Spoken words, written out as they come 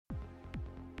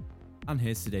And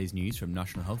here's today's news from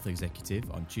National Health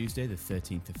Executive on Tuesday the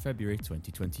 13th of February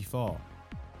 2024.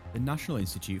 The National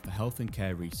Institute for Health and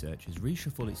Care Research has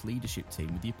reshuffled its leadership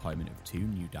team with the appointment of two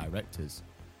new directors.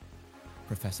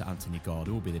 Professor Anthony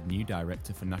Gorder will be the new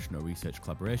Director for National Research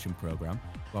Collaboration Programme,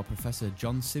 while Professor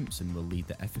John Simpson will lead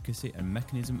the Efficacy and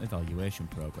Mechanism Evaluation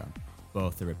Programme.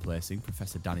 Both are replacing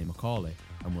Professor Danny Macaulay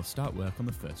and will start work on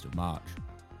the 1st of March.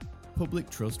 Public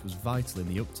trust was vital in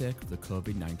the uptake of the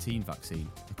COVID-19 vaccine,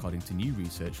 according to new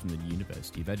research from the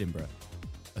University of Edinburgh.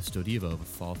 A study of over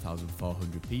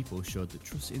 4,400 people showed that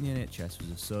trust in the NHS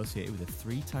was associated with a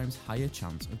 3 times higher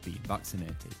chance of being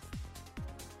vaccinated.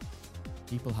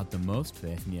 People had the most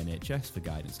faith in the NHS for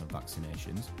guidance on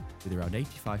vaccinations, with around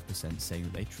 85% saying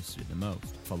that they trusted it the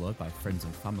most, followed by friends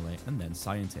and family and then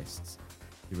scientists.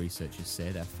 The researchers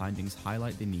say their findings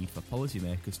highlight the need for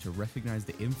policymakers to recognise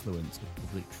the influence of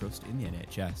public trust in the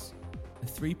NHS. A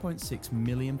 £3.6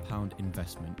 million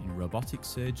investment in robotic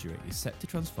surgery is set to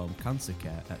transform cancer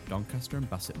care at Doncaster and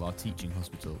Bassetlaw teaching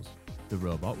hospitals. The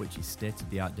robot, which is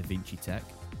state-of-the-art Da Vinci tech,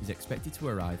 is expected to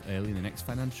arrive early in the next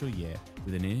financial year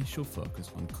with an initial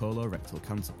focus on colorectal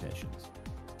cancer patients.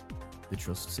 The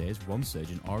Trust says one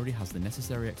surgeon already has the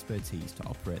necessary expertise to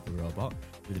operate the robot,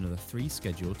 with another 3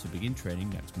 scheduled to begin training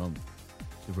next month.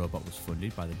 The robot was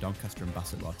funded by the Doncaster and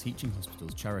Bassetlaw Teaching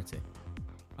Hospitals charity.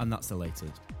 And that's the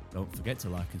latest. Don't forget to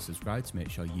like and subscribe to make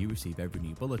sure you receive every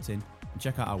new bulletin, and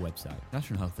check out our website,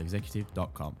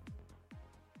 nationalhealthexecutive.com.